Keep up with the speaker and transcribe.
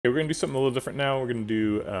Okay, we're gonna do something a little different now. We're gonna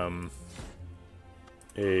do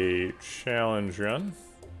a challenge run.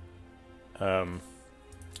 I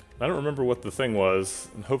don't remember what the thing was,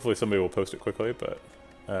 and hopefully somebody will post it quickly, but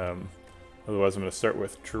otherwise I'm gonna start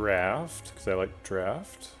with draft, because I like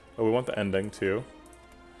draft. Oh, we want the ending too.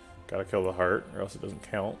 Gotta kill the heart, or else it doesn't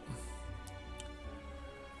count.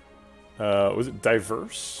 Was it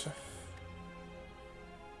diverse?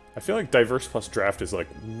 I feel like diverse plus draft is like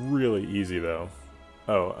really easy though.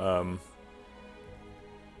 Oh,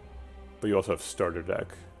 but you also have starter deck.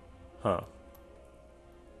 Huh.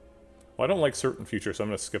 Well, I don't like certain features, so I'm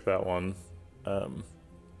gonna skip that one.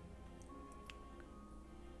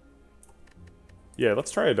 Yeah,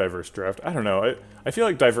 let's try a diverse draft. I don't know. I feel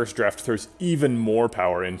like diverse draft throws even more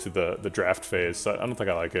power into the draft phase, so I don't think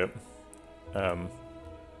I like it.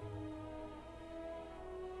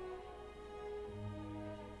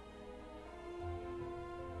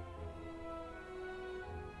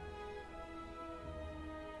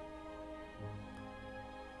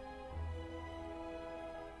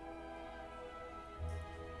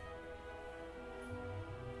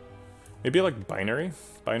 Maybe I like binary.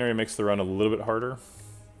 Binary makes the run a little bit harder.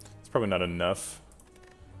 It's probably not enough.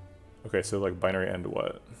 Okay, so like binary and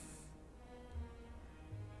what?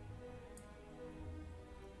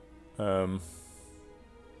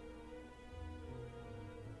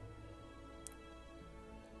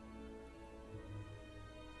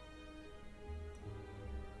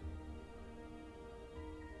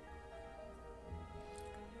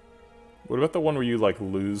 What about the one where you like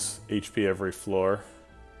lose HP every floor?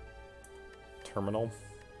 Terminal.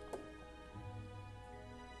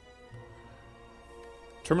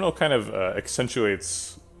 Terminal kind of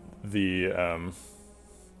accentuates the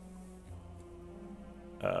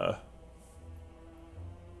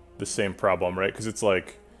same problem, right? Because it's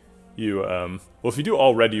like you well, if you do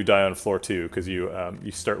all red, you die on floor 2 because you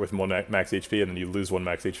start with 1 max HP and then you lose 1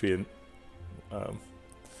 max HP, and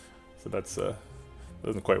so that's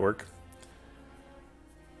doesn't quite work.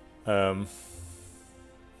 Um,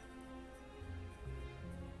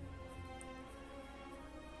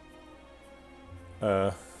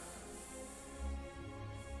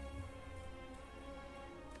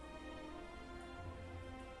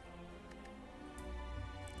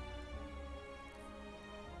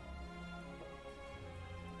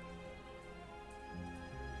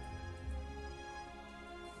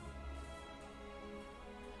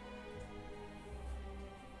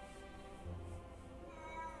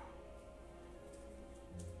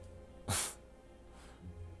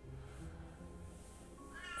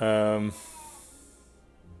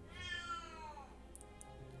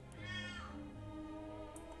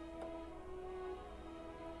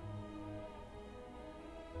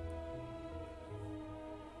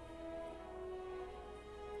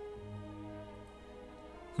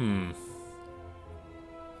 hmm.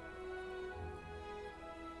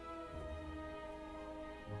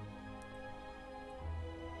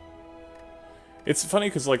 It's funny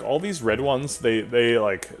because like all these red ones,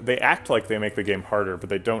 they act like they make the game harder, but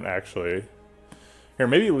they don't actually. Here,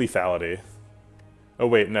 maybe lethality. Oh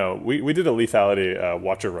wait, no, we did a lethality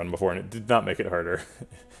watcher run before, and it did not make it harder. It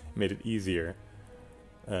made it easier.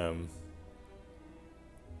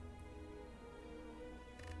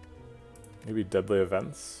 Maybe deadly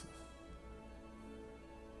events.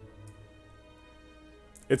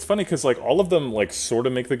 It's funny because like all of them like sort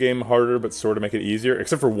of make the game harder, but sort of make it easier,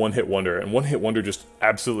 except for one hit wonder, and one hit wonder just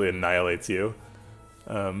absolutely annihilates you.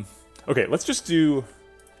 Okay, let's just do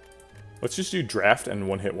draft and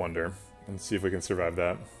one hit wonder and see if we can survive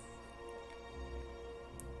that.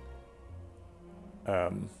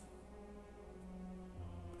 And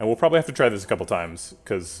we'll probably have to try this a couple times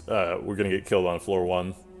because we're gonna get killed on floor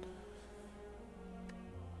 1.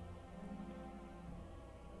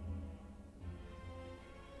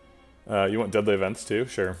 You want deadly events too?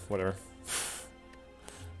 Sure, whatever.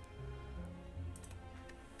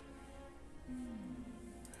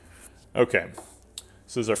 Okay,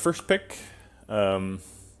 so this is our first pick.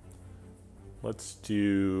 Let's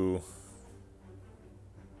do...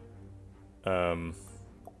 let's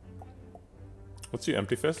do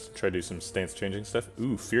Empty Fist. Try to do some stance changing stuff.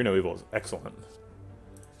 Ooh, Fear No Evil is excellent.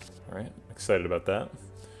 Alright, excited about that.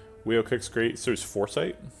 Wheel Kick's great. So is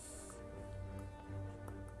Foresight.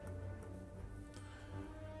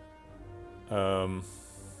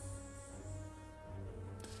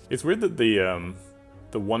 It's weird that the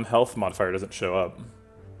 1 health modifier doesn't show up.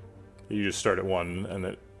 You just start at 1 and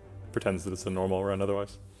it pretends that it's a normal run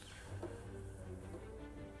otherwise.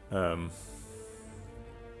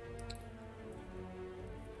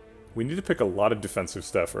 We need to pick a lot of defensive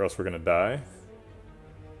stuff or else we're gonna die.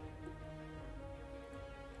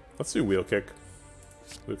 Let's do wheel kick.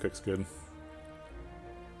 Wheel kick's good.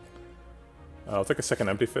 I'll take a second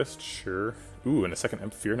empty fist, sure. Ooh, and a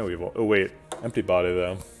second fear no evil. Oh wait, empty body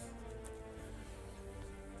though.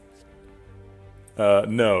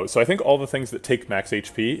 No, so I think all the things that take max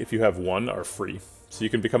HP, if you have one, are free. So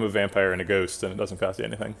you can become a vampire and a ghost, and it doesn't cost you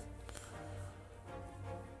anything.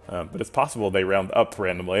 But it's possible they round up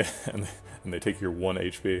randomly, and they take your 1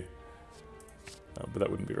 HP. But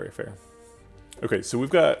that wouldn't be very fair. Okay, so we've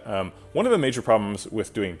got... one of the major problems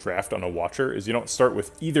with doing draft on a Watcher is you don't start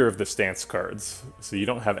with either of the stance cards. So you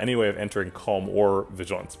don't have any way of entering Calm or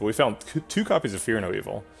Vigilance. But we found 2 copies of Fear No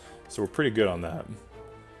Evil, so we're pretty good on that.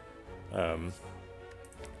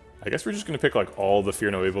 I guess we're just going to pick like all the Fear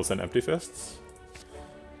No Evils and Empty Fists.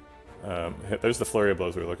 There's the Flurry of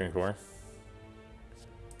Blows we were looking for.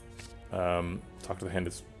 Talk to the Hand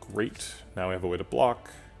is great. Now we have a way to block.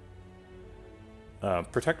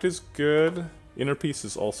 Protect is good. Inner Peace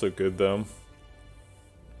is also good though.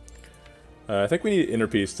 I think we need Inner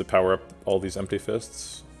Peace to power up all these Empty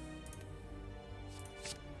Fists.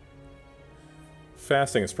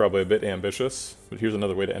 Fasting is probably a bit ambitious, but here's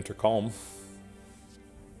another way to enter Calm.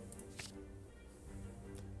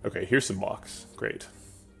 Okay, here's some blocks. Great.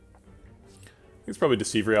 I think it's probably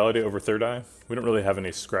Deceive Reality over Third Eye. We don't really have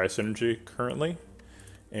any Scry synergy currently,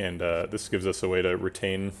 and this gives us a way to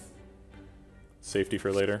retain safety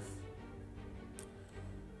for later.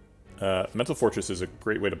 Mental Fortress is a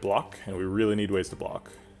great way to block, and we really need ways to block.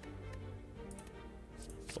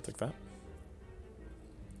 So I'll take that.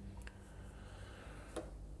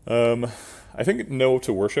 I think no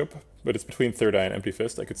to Worship, but it's between Third Eye and Empty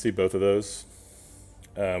Fist. I could see both of those.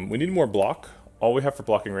 We need more block. All we have for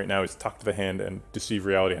blocking right now is Talk to the Hand and Deceive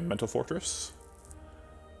Reality and Mental Fortress.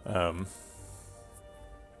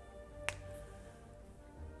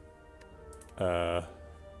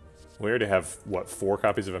 We already have, what, 4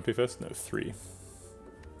 copies of Empty Fist? No, 3.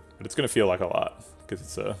 But it's going to feel like a lot, because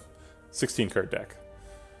it's a 16-card deck.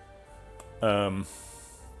 So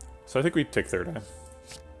I think we take Third Eye.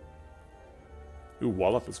 Ooh,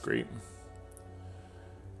 Wallop is great.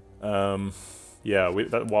 Yeah,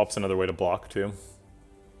 that Wallop's another way to block, too.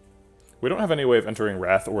 We don't have any way of entering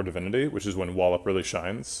Wrath or Divinity, which is when Wallop really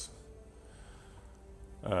shines.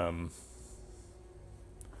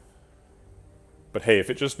 But hey, if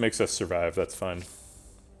it just makes us survive, that's fine.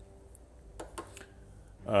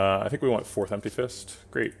 I think we want 4th Empty Fist.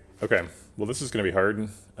 Great. Okay, well this is going to be hard,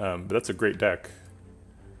 but that's a great deck.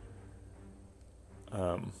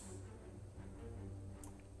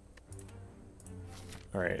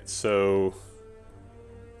 Alright, so...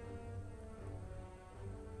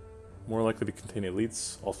 More likely to contain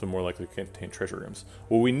elites, also more likely to contain treasure rooms.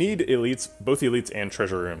 Well, we need elites, both elites and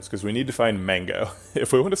treasure rooms, because we need to find Mango.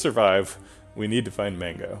 If we want to survive, we need to find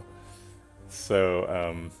Mango.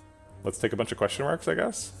 So, let's take a bunch of question marks, I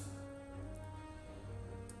guess.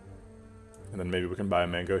 And then maybe we can buy a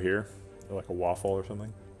Mango here, or like a waffle or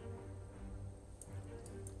something.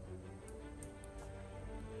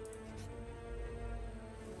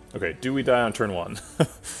 Okay, do we die on turn 1?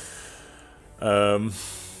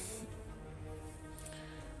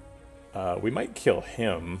 We might kill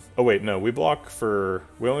him. Oh wait, no, we only block for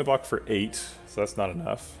 8, so that's not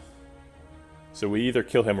enough. So we either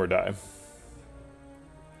kill him or die.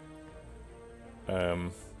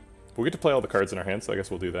 We'll get to play all the cards in our hand, so I guess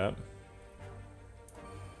we'll do that.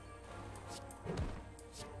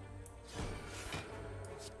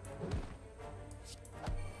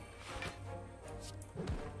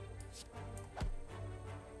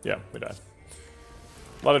 Yeah, we died.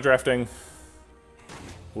 A lot of drafting.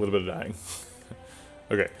 A little bit of dying.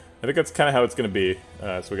 Okay, I think that's kind of how it's going to be,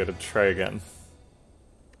 so we got to try again.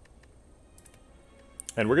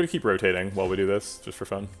 And we're going to keep rotating while we do this, just for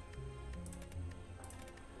fun.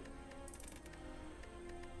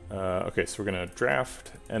 Okay, so we're going to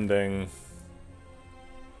draft, ending...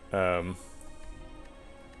 No,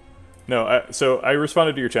 so I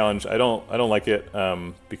responded to your challenge. I don't like it,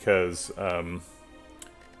 because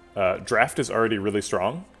draft is already really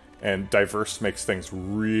strong. And diverse makes things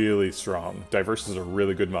really strong. Diverse is a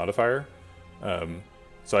really good modifier.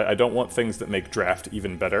 So I don't want things that make draft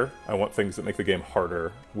even better. I want things that make the game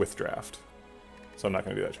harder with draft. So I'm not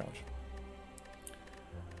going to do that challenge.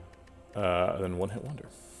 Then One Hit Wonder.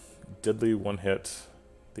 Deadly one hit,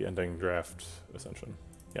 the ending draft Ascension.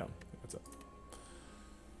 Yeah, that's it.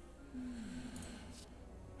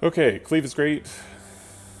 Okay, Cleave is great.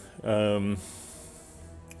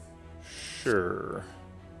 Sure.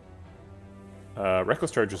 Reckless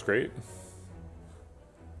Charge is great.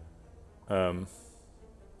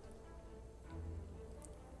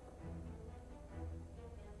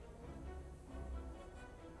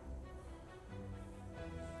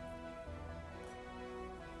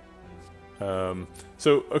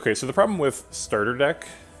 Okay, so the problem with starter deck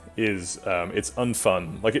is it's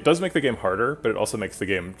unfun. Like, it does make the game harder, but it also makes the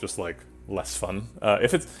game just, like, less fun.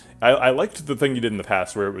 If it's... I liked the thing you did in the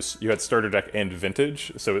past where it was you had starter deck and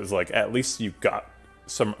vintage, so it was like, at least you got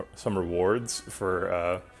some rewards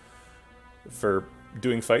for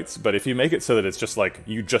doing fights, but if you make it so that it's just like,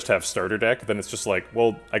 you just have starter deck, then it's just like,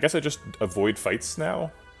 well, I guess I just avoid fights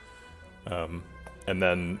now. And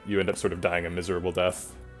then you end up sort of dying a miserable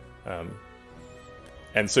death.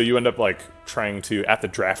 And so you end up, like, trying to, at the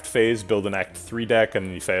draft phase, build an Act 3 deck, and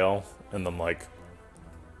then you fail, and then, like...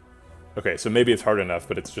 Okay, so maybe it's hard enough,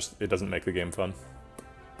 but it's just, it doesn't make the game fun.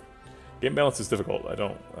 Game balance is difficult.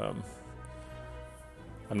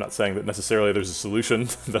 I'm not saying that necessarily there's a solution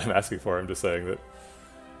that I'm asking for, I'm just saying that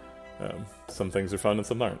some things are fun and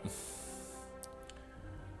some aren't.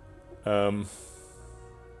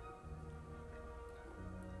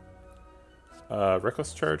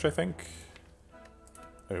 Reckless Charge, I think.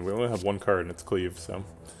 I mean, we only have one card and it's Cleave, so...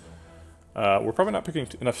 we're probably not picking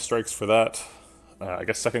enough strikes for that. I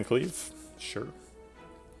guess second Cleave? Sure.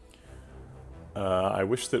 I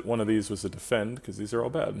wish that one of these was a defend, because these are all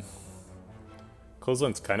bad.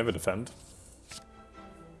 Clothesline's kind of a defend.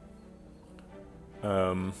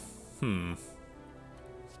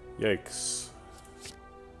 Yikes.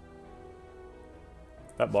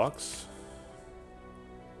 That blocks.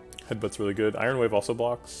 Headbutt's really good. Iron Wave also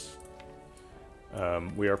blocks.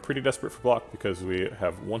 We are pretty desperate for block because we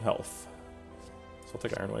have 1 health. So I'll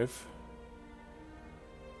take Iron Wave.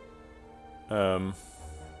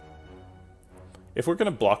 If we're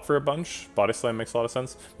gonna block for a bunch, Body Slam makes a lot of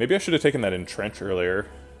sense. Maybe I should have taken that Entrench earlier.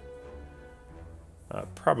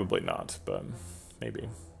 Probably not, but maybe.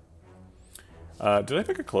 Did I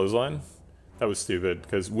pick a Clothesline? That was stupid,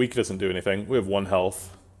 because Weak doesn't do anything. We have 1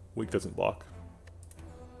 health. Weak doesn't block.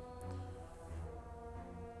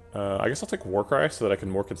 I guess I'll take Warcry so that I can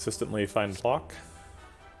more consistently find block.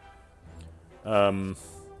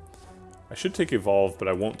 I should take Evolve, but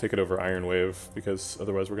I won't take it over Iron Wave, because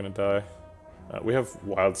otherwise we're going to die. We have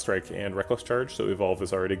Wild Strike and Reckless Charge, so Evolve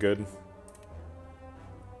is already good.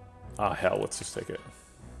 Ah, hell, let's just take it.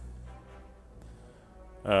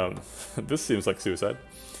 This seems like suicide.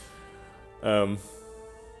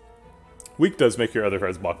 Weak does make your other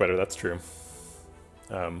cards block better, that's true.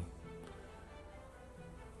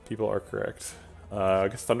 People are correct. I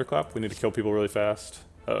guess Thunderclap, we need to kill people really fast.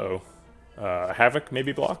 Uh-oh. Havoc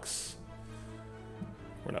maybe blocks?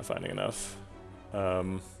 We're not finding enough.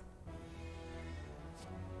 I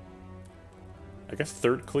guess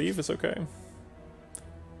third Cleave is okay.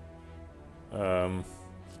 If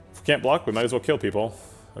we can't block, we might as well kill people.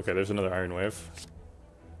 Okay, there's another Iron Wave.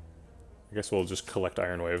 I guess we'll just collect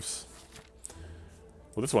Iron Waves.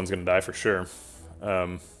 Well, this one's gonna die for sure.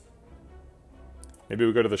 Maybe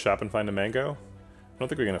we go to the shop and find a mango? I don't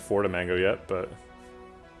think we can afford a mango yet, but...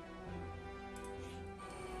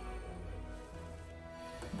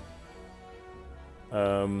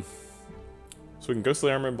 so we can Ghostly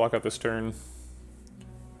Armor and block out this turn.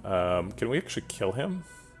 Can we actually kill him?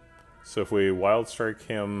 So if we Wild Strike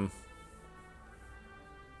him...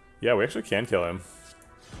 Yeah, we actually can kill him.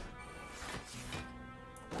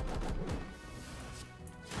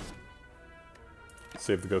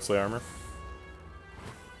 Save the Ghostly Armor.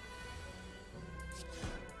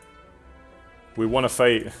 We want to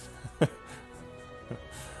fight.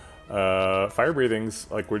 Fire Breathing's,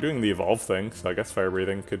 like, we're doing the Evolve thing, so I guess Fire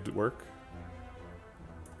Breathing could work.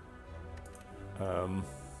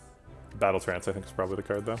 Battle Trance, I think, is probably the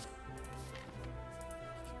card, though.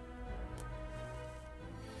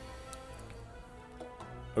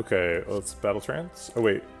 Okay, let's Battle Trance. Oh,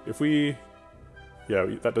 wait, if we... Yeah,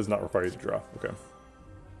 that does not require you to draw. Okay.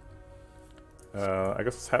 I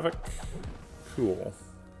guess it's Havoc. Cool.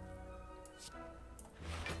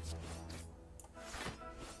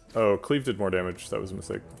 Oh, Cleave did more damage. That was a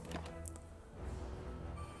mistake.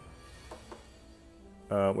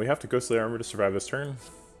 We have to Ghostly Armor to survive this turn.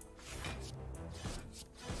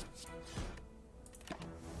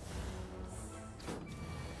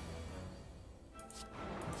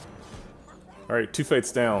 Alright, 2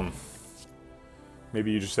 fights down.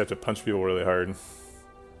 Maybe you just have to punch people really hard.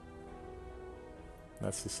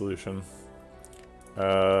 That's the solution.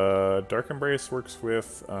 Dark Embrace works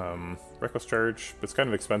with Reckless Charge, but it's kind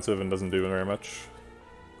of expensive and doesn't do very much.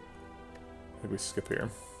 I think we skip here.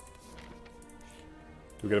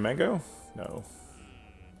 Do we get a mango? No.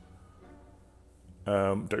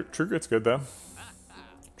 True Grit's good though.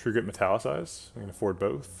 True Grit Metallicize. We can afford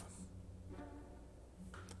both.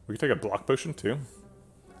 We could take a Block Potion too.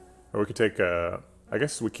 Or we could take I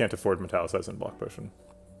guess we can't afford Metallicize and Block Potion.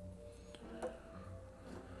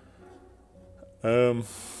 Um...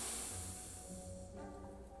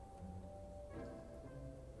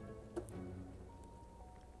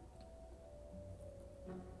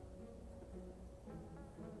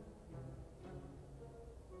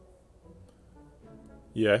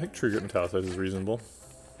 Yeah, I think True Grit Metallicized is reasonable.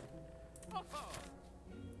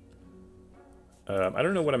 I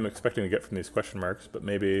don't know what I'm expecting to get from these question marks, but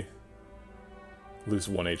maybe lose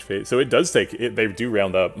 1 HP. So it does take it. They do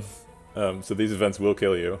round up. So these events will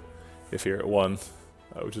kill you if you're at 1,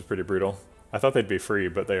 which is pretty brutal. I thought they'd be free,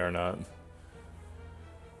 but they are not.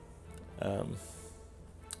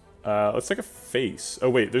 Let's take a face. Oh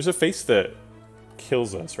wait, there's a face that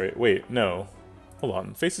kills us, right? Wait, no. Hold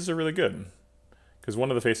on. Faces are really good. Because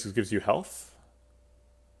one of the faces gives you health.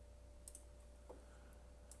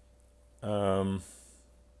 I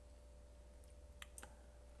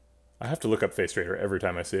have to look up Face Raider every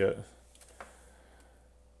time I see it.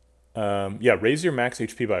 Yeah, raise your max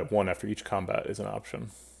HP by 1 after each combat is an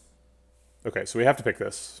option. Okay, so we have to pick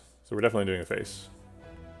this. So we're definitely doing a face.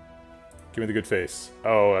 Give me the good face.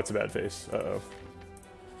 Oh, that's a bad face. Uh-oh.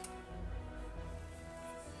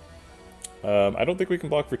 I don't think we can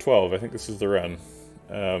block for 12. I think this is the run.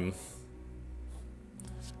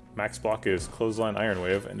 Max block is Clothesline Iron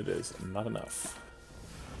Wave, and it is not enough.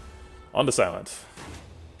 On to Silent.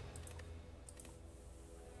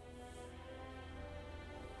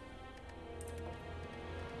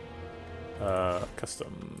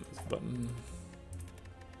 Custom button.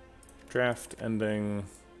 Draft ending.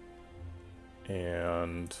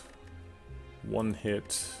 And 1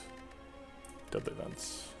 hit deadly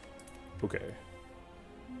events. Okay.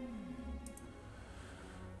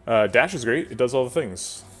 Dash is great. It does all the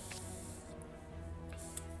things.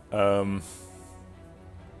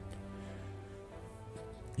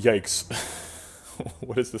 Yikes.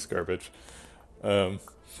 What is this garbage?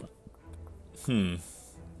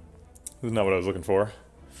 This is not what I was looking for.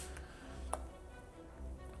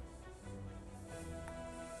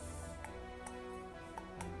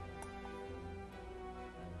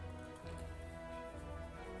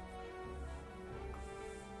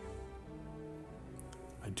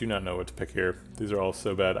 I do not know what to pick here. These are all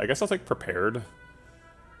so bad. I guess I'll take Prepared.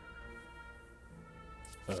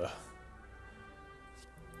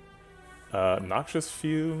 Noxious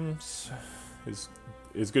Fumes is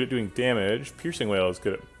good at doing damage. Piercing Wail is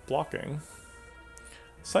good at blocking.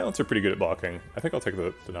 Silence are pretty good at blocking. I think I'll take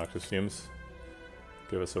the Noxious Fumes.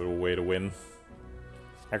 Give us a way to win.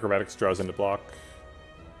 Acrobatics draws into block.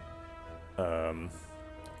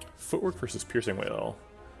 Footwork versus Piercing Wail.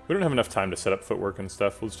 We don't have enough time to set up footwork and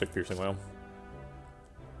stuff. We'll just take Piercing Wail.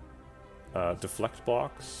 Deflect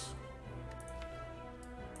blocks.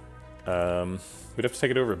 We'd have to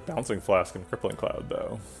take it over Bouncing Flask and Crippling Cloud,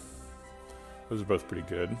 though. Those are both pretty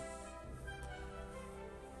good.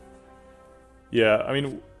 Yeah, I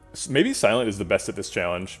mean, maybe Silent is the best at this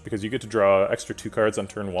challenge, because you get to draw extra 2 cards on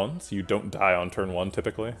turn 1, so you don't die on turn 1,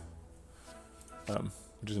 typically.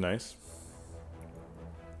 Which is nice.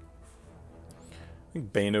 I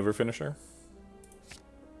think Bane over Finisher.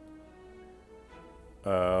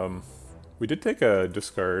 We did take a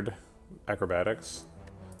discard Acrobatics,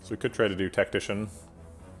 so we could try to do Tactician.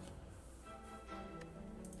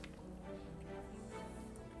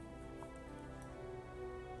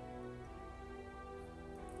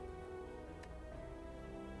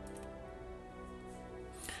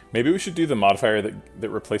 Maybe we should do the modifier that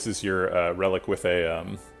replaces your relic with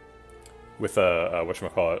a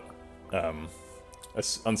whatchamacallit, a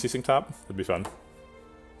unceasing top. That'd be fun.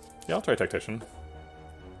 Yeah, I'll try Tactician.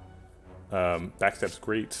 Backstab's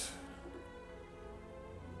great.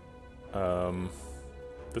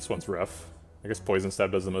 This one's rough. I guess Poison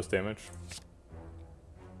Stab does the most damage.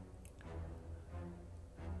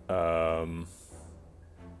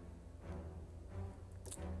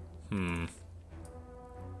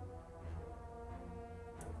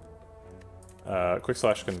 Quick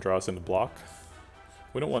Slash can draw us into block.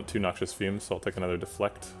 We don't want 2 Noxious Fumes, so I'll take another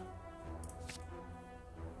Deflect.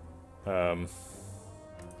 I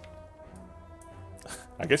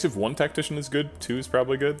guess if 1 Tactician is good, 2 is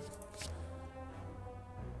probably good.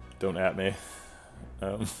 Don't at me.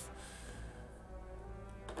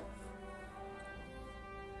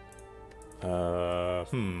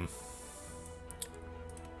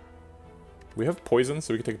 We have Poison,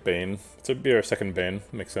 so we can take Bane. This would be our second Bane.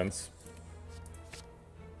 Makes sense.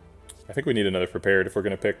 I think we need another Prepared if we're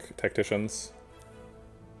going to pick Tacticians.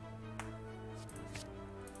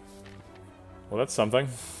 Well, that's something.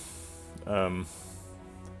 We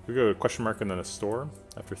go to question mark and then a store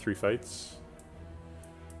after 3 fights.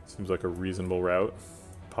 Seems like a reasonable route.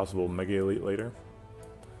 Possible Mega Elite later.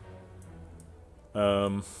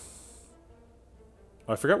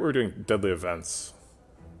 Oh, I forgot we were doing deadly events.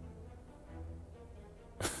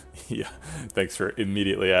 Yeah, thanks for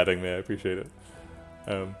immediately adding me. I appreciate it.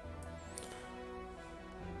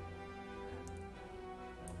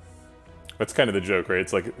 That's kind of the joke, right?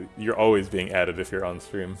 It's like you're always being added if you're on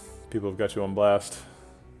stream. People have got you on blast.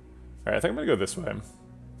 Alright, I think I'm gonna go this way.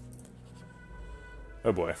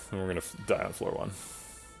 Oh boy, and we're gonna die on floor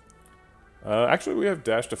 1. Actually, we have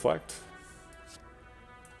dash deflect.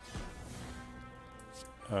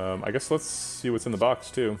 I guess let's see what's in the box,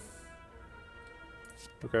 too.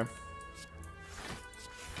 Okay.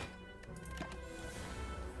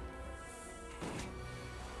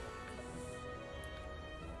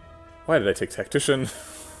 Why did I take Tactician?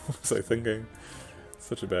 What was I thinking?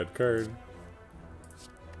 Such a bad card.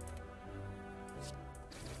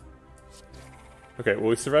 Okay, well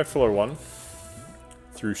we survived floor 1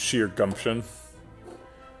 through sheer gumption.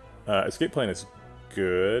 Escape plan is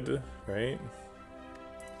good, right?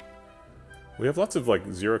 We have lots of like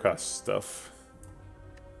zero cost stuff.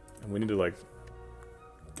 And we need to like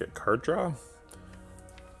get card draw.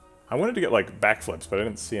 I wanted to get like backflips, but I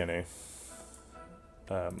didn't see any.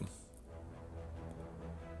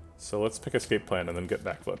 So let's pick escape plan and then get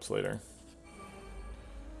backflips later.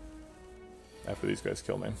 After these guys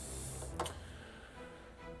kill me.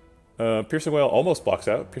 Piercing Wail almost blocks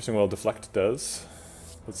out. Piercing Wail deflect does.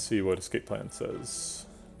 Let's see what escape plan says.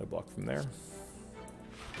 No block from there.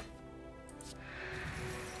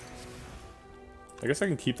 I guess I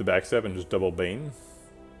can keep the backstab and just double Bane.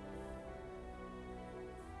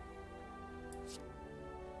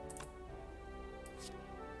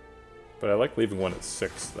 But I like leaving one at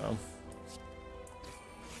 6, though.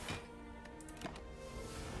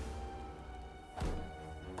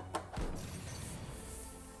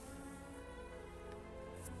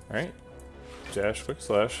 Alright. Dash, quick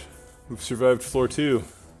slash. We've survived floor 2.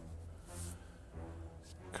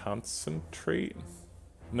 Concentrate?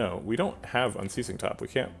 No, we don't have Unceasing Top. We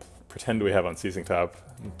can't pretend we have Unceasing Top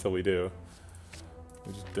until we do.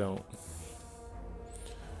 We just don't.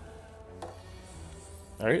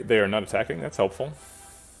 Alright, they are not attacking. That's helpful.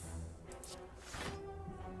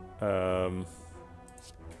 We've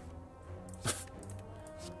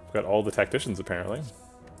got all the tacticians, apparently.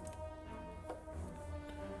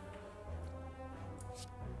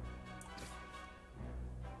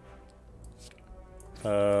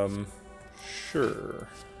 Sure.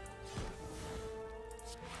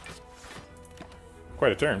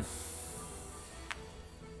 Quite a turn.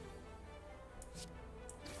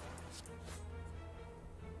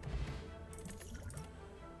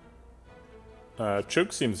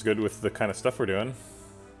 Choke seems good with the kind of stuff we're doing.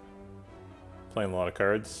 Playing a lot of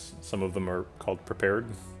cards. Some of them are called prepared.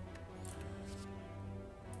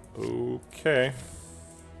 Okay.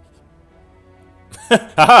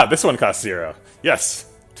 Haha! This one costs 0. Yes!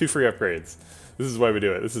 2 free upgrades. This is why we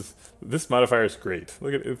do it. This modifier is great.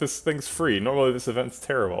 Look at it, this thing's free. Normally this event's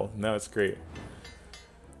terrible. Now it's great.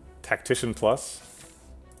 Tactician plus.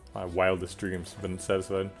 My wildest dreams have been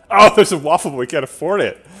satisfied. Oh, there's a waffle, but we can't afford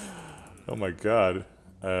it! Oh my god.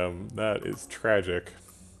 That is tragic.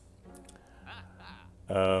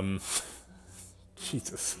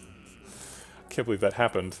 Jesus. I can't believe that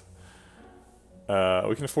happened.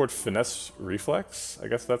 We can afford Finesse Reflex. I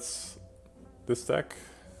guess that's this deck.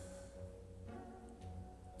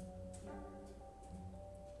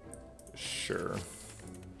 Sure.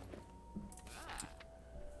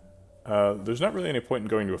 There's not really any point in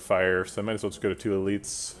going to a fire, so I might as well just go to 2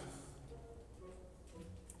 elites.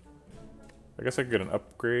 I guess I could get an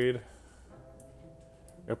upgrade.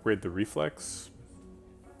 Upgrade the Reflex.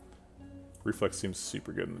 Reflex seems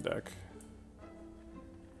super good in the deck.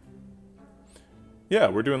 Yeah,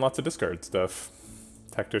 we're doing lots of discard stuff.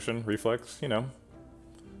 Tactician, Reflex, you know.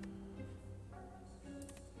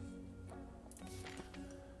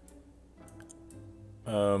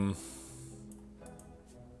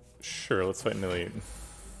 Sure, let's fight an elite.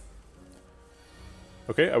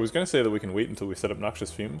 Okay, I was gonna say that we can wait until we set up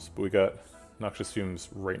Noxious Fumes, but we got Noxious Fumes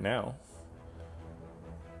right now.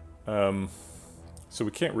 So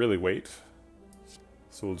we can't really wait.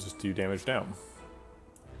 So we'll just do damage down.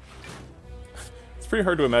 It's pretty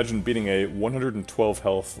hard to imagine beating a 112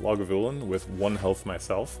 health Lagavulin with 1 health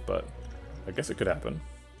myself, but I guess it could happen.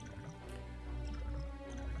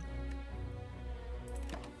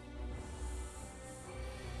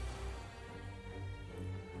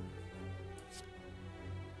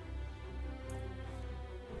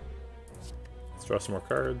 Let's draw some more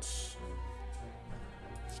cards.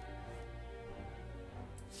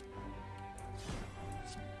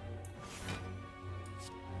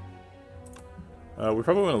 We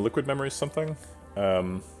probably want to liquid memory something.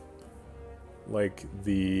 like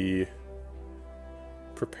the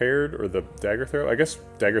prepared or the dagger throw. I guess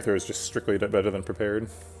dagger throw is just strictly better than prepared.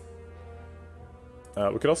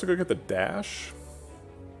 We could also go get the dash,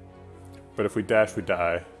 but if we dash, we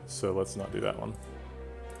die, so let's not do that one.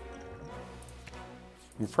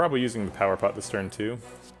 We're probably using the power pot this turn too.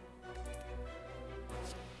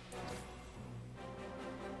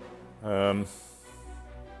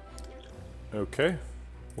 Okay,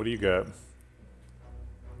 what do you got?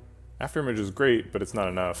 Afterimage is great, but it's not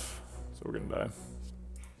enough, so we're gonna die.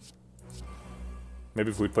 Maybe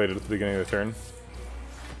if we played it at the beginning of the turn.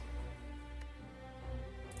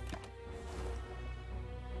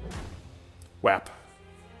 Whap.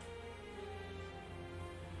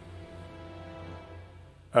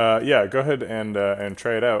 Yeah, go ahead and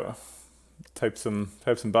try it out. Type some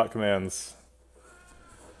bot commands.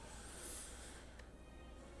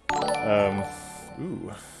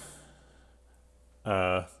 Ooh.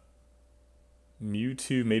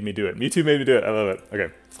 Mewtwo made me do it. Mewtwo made me do it. I love it.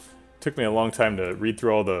 Okay. Took me a long time to read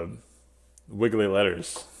through all the wiggly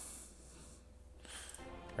letters.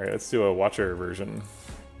 Alright, let's do a watcher version.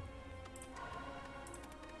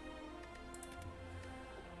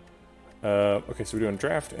 Okay, so we're doing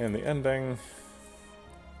draft and the ending.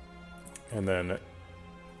 And then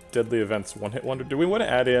deadly events, one-hit wonder. Do we want to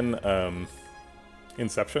add in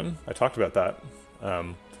Inception? I talked about that.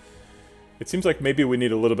 It seems like maybe we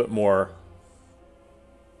need a little bit more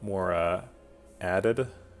added.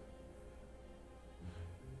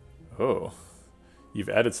 Oh, you've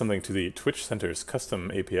added something to the Twitch Center's custom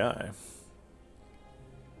API.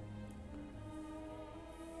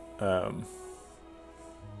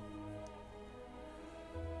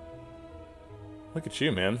 Look at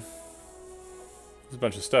you, man. There's a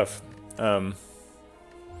bunch of stuff. It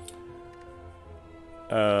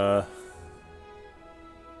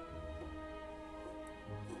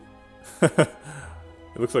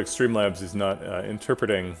looks like Streamlabs is not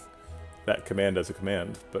interpreting that command as a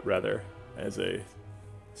command, but rather as a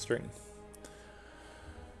string.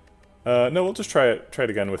 No, we'll just try it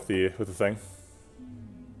again with the thing.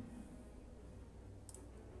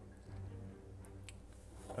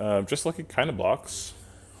 Just like it kind of blocks.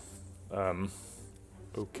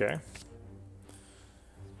 Okay.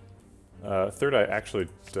 Third Eye actually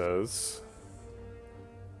does.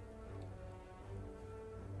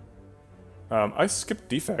 I skipped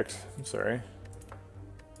defect. I'm sorry.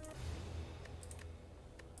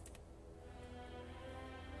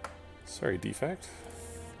 Sorry, defect.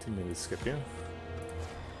 Didn't mean to skip you.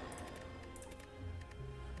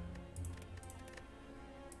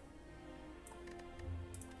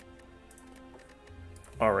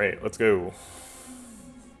 All right, let's go.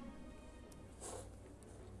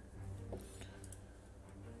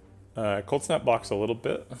 Cold Snap blocks a little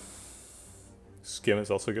bit. Skim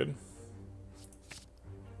is also good.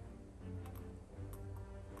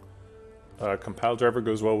 Compile Driver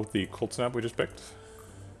goes well with the Cold Snap we just picked.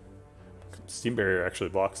 Steam Barrier actually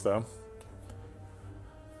blocks though.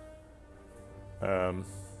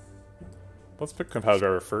 Let's pick Compile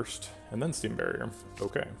Driver first, and then Steam Barrier.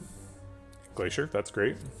 Okay. Glacier, that's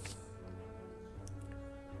great.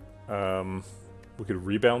 We could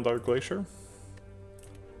rebound our Glacier.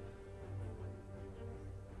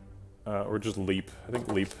 Or just Leap. I think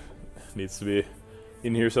Leap needs to be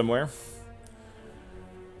in here somewhere.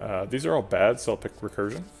 These are all bad, so I'll pick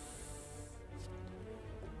Recursion.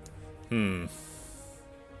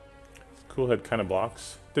 Cool Head kind of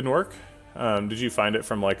blocks. Didn't work. Did you find it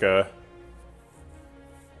from like or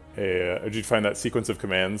did you find that sequence of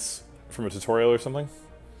commands from a tutorial or something?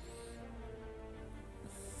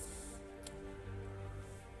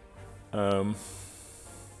 I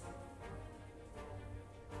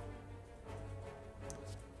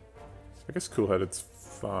guess Cool Head, it's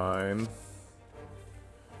fine.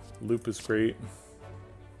 Loop is great.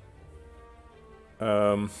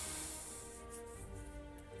 Can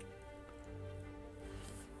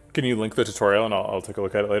you link the tutorial and I'll take a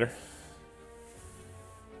look at it later?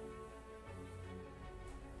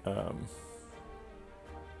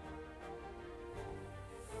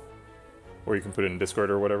 Or you can put it in Discord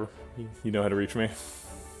or whatever. You know how to reach me.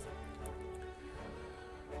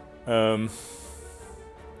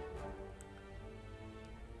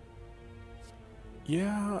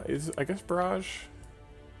 Yeah, I guess Barrage?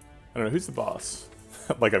 I don't know, who's the boss?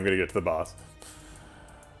 Like I'm gonna get to the boss.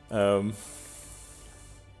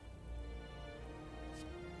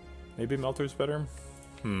 Maybe Melter's better?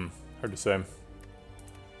 Hard to say.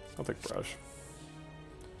 I'll take Barrage.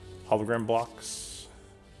 Hologram blocks.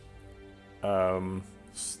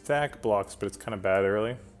 Stack blocks, but it's kind of bad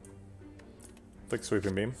early. I'll take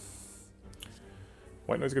Sweeping Beam.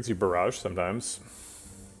 White noise gets you barrage sometimes.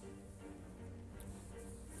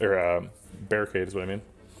 Or, barricade is what I mean.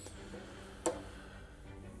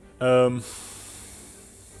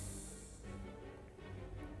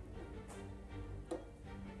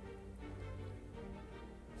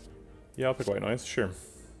 Yeah, I'll pick white noise, sure.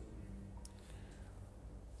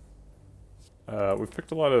 We've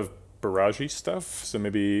picked a lot of barrage-y stuff, so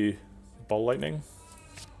maybe ball lightning.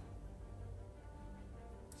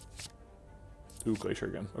 Ooh, glacier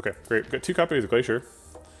again. Okay, great. Got 2 copies of glacier.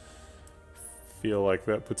 Feel like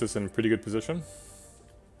that puts us in pretty good position.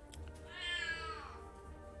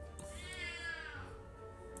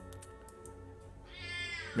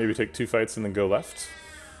 Maybe take 2 fights and then go left.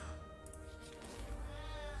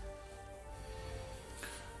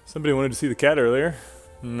 Somebody wanted to see the cat earlier.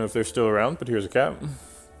 I don't know if they're still around, but here's a cat.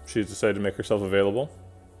 She's decided to make herself available.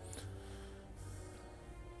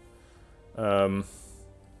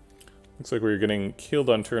 Looks like we're getting killed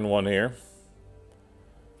on turn 1 here.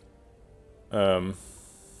 Oh.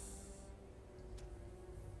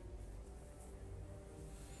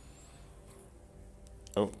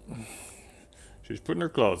 She's putting her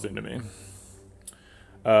claws into me.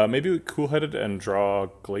 Maybe we cool-headed and draw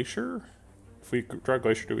Glacier? If we draw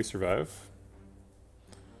Glacier, do we survive?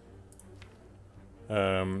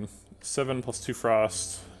 7 plus 2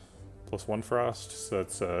 Frost, plus 1 Frost, so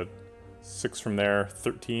that's 6 from there.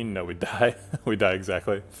 13, no, we die. We die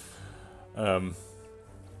exactly.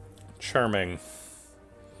 Charming.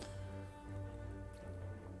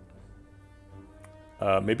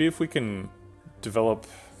 Maybe if we can develop...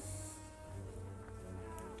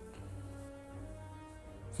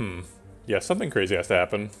 Yeah, something crazy has to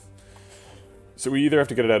happen. So we either have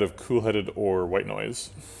to get it out of cool-headed or white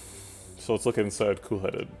noise. So let's look inside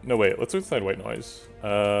cool-headed. No, wait, let's look inside white noise.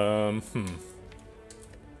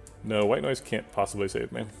 No, white noise can't possibly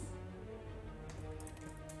save me.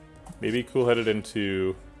 Maybe cool-headed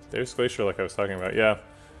into... There's Glacier like I was talking about, yeah.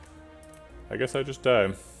 I guess I just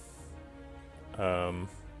die. Alright,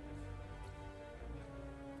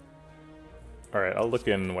 I'll look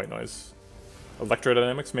in white noise.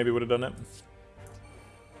 Electrodynamics maybe would have done it.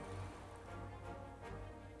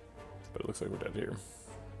 But it looks like we're dead here.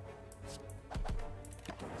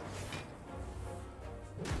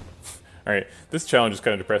 Alright, this challenge is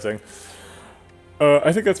kind of depressing.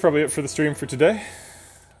 I think that's probably it for the stream for today.